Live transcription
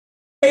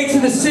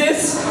To the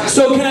sis,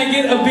 so can I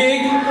get a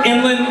big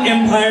Inland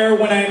Empire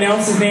when I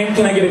announce his name?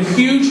 Can I get a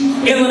huge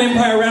Inland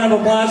Empire round of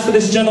applause for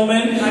this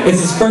gentleman?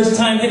 It's his first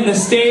time hitting the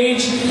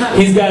stage.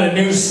 He's got a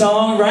new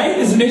song, right?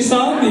 It's a new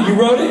song. You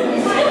wrote it?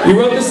 You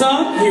wrote the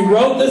song? He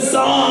wrote the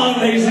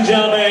song, ladies and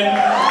gentlemen.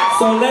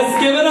 So let's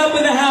give it up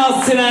in the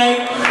house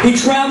tonight. He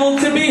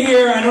traveled to be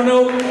here. I don't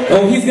know.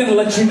 Oh, he's going to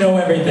let you know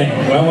everything.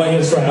 Well, I want you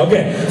to try.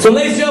 Okay. So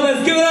ladies and gentlemen,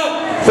 let's give it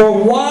up for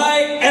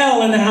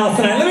YL in the house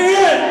tonight. Let me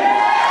hear it.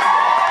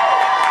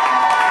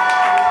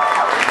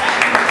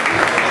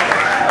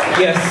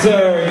 Yes,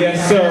 sir.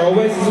 Yes, sir.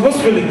 Oasis,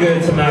 what's really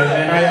good tonight,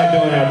 man? How y'all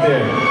doing out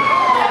there?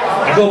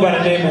 I go by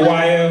the name of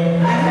YL.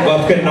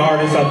 Upcoming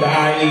artist out the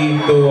IE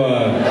through,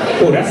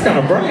 oh, that's kind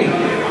of bright.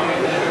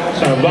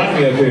 Trying to block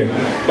me up here.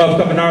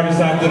 Upcoming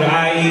artist out through the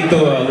IE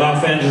through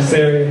Los Angeles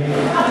area.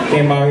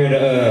 Came out here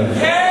to,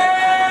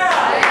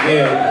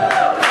 yeah.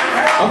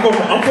 I'm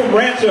from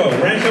Rancho.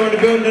 Rancho in the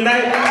building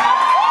tonight.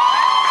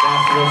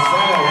 That's what's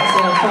up. That's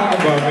what I'm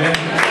talking about, man.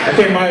 I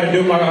came out here to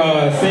do my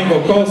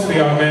single Coast for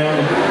y'all, man.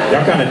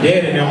 Y'all kind of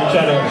dead in there. I'm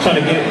trying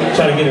to get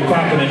it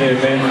popping in there,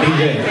 man.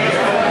 DJ,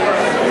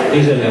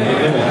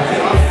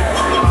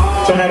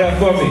 turn that up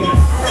for me.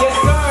 Yes,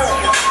 sir.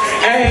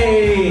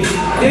 Hey,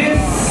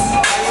 this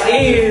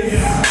is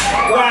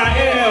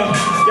YL.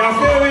 Y'all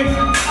feel me?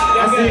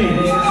 I see.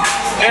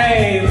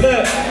 Hey,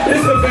 look, this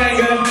is a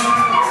banger.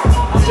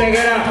 Check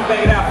it out.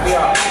 Bang it out for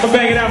y'all. I'm gonna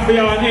bang it out for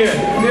y'all in here.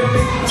 Feel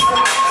me?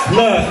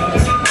 Look,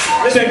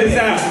 check this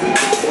out.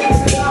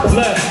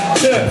 Look,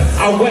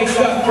 I wake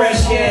up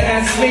fresh, yeah,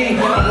 that's me.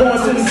 I'm going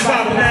to the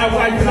spot now,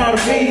 wiping all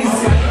the bees.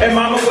 And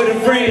mama with a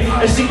friend,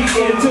 and she can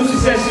get it too. She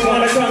said she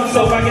wanna come,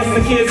 so I guess the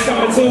kids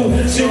coming too.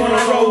 She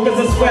wanna roll, cause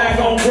the swag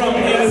on drum.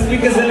 And the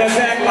speakers in the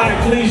back like,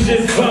 please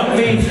just bump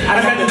me. I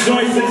got the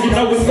joints, and you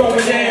know what's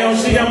going down.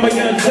 I'm a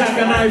young jock,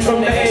 and I ain't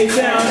from the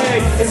A-Town.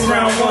 Hey, it's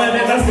round one,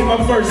 and I see my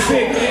first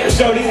pick.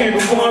 Shorty can't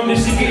perform, then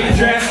she getting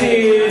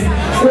drafted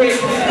quick.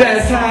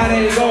 That's how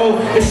they go.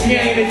 If she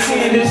ain't a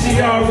 10, then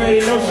she already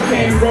know she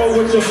can't roll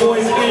with your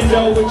boys.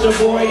 Endo with your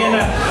boy, and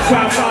a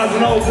Popeyes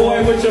and old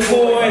boy with your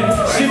boy.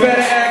 She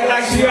better act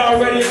like she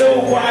already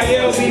knew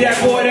YL be that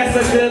boy. That's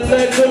a good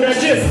look to her.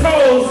 Just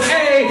pose,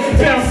 ayy,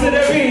 bounce to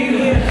the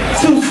beat.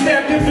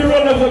 Two-step if you're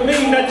rolling with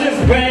me, now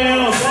just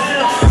bounce.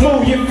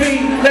 Move your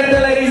feet, let the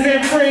ladies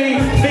in free.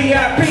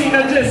 VIP,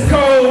 now just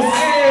pose,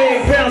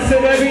 ayy, bounce to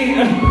the beat.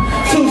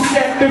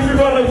 Two-step if you're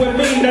rolling with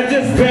me, now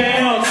just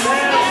bounce.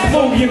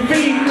 Move your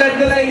feet, let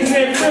the ladies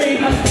in free.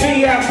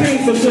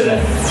 VIP, so to the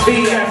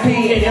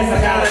VIP, and yes,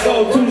 I gotta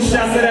go. 2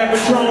 shots of that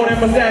Patron,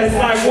 and my status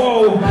like,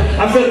 whoa,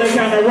 I'm feeling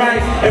kinda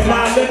right. Am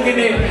I looking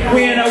it?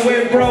 We in a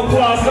with bro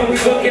claw, so we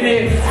booking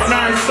it. And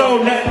I ain't so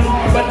nothing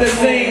but the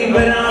scene,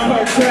 but I'm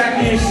her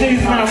cracking.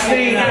 She's my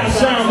fiend. I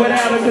shine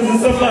without her, cause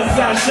it's a must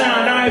I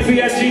shine. I ain't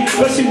VIG,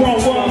 but she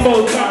want one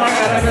more time. I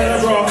gotta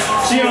let her off.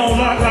 She don't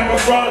lock like a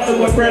fraud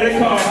through a credit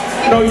card.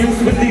 No use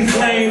with these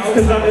lanes,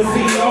 cause I'm the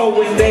CEO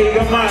and they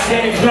got my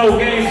games. No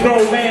games,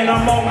 bro, man,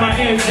 I'm on my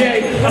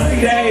MJ. I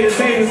see the haters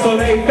hating, so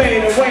they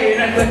fade away.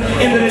 And at the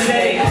end of the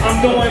day,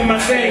 I'm doing my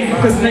thing,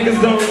 cause niggas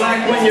don't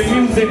like when your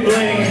music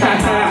bling.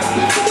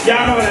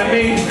 Y'all know what I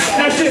mean?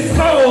 Now just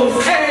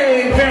pose,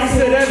 hey, bounce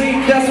to the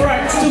beat, that's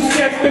right.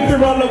 2-step if you're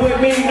rolling with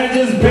me, now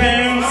just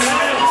bounce.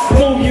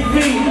 Move your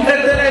feet,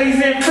 let the ladies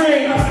in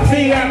free.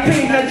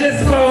 VIP, now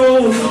just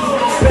pose,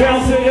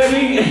 bounce to the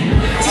beat.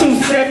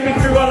 2-step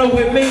if you're rolling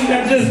with me,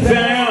 now just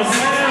bounce.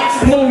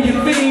 Move your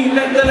feet,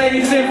 let the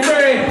ladies in free.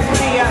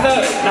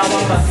 Look, now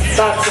I'm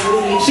about to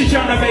leave. She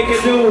tryna make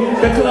it do.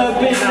 The club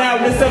been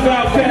out, it's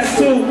about past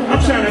 2. I'm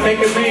tryna make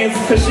amends,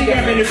 cause she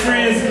got many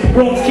friends.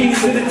 Room keys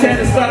to the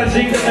tennis started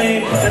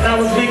jingling. And I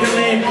was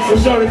mingling with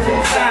Shorty to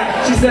the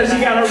side. She said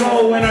she gotta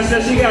roll, and I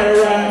said she gotta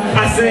ride.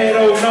 I said,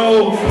 oh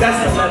no,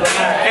 that's another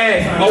night.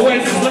 Hey,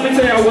 Oasis, let me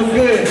tell y'all what's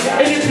good.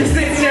 And if you're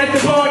sitting at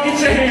the bar,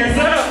 get your hands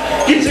up.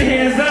 Get your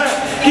hands up.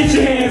 Get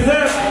your hands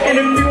up. And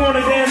if you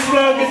wanna dance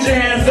floor, get your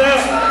hands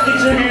up.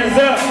 Get your hands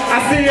up. I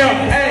see y'all.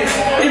 Hey,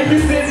 if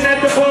you're sitting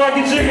at the bar,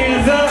 get your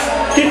hands up.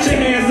 Get your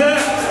hands up.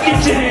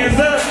 Get your hands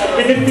up.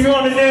 And if you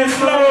on the dance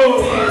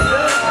floor,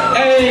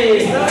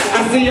 hey,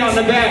 I see y'all in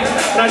the back.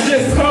 Now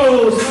just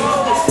pose,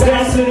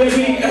 bounce to the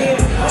beat.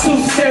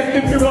 2-step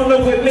if you're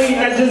rolling with me.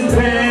 Now just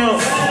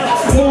bounce.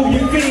 Move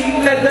your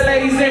feet, let the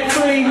ladies in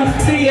free.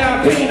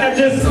 VIP, now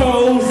just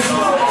pose,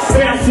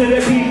 bounce to the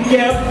beat.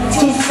 Yep.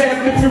 2-step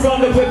if you're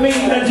rolling with me.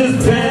 Now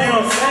just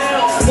bounce.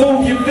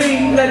 Move your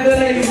feet, let the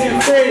ladies in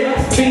free.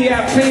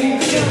 VIP.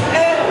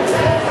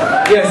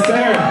 Yes,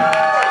 sir.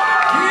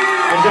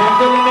 Is y'all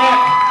feeling that?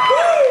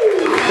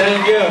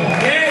 Thank you.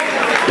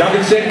 Y'all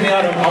can check me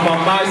out on my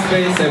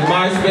MySpace at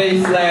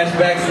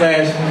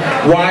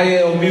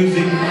MySpace/YL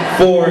Music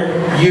for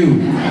You.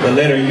 The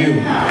letter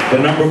U. The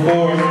number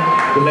 4,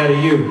 the letter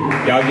U.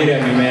 Y'all get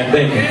at me, man.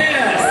 Thank you.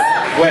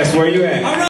 Wes, where you at?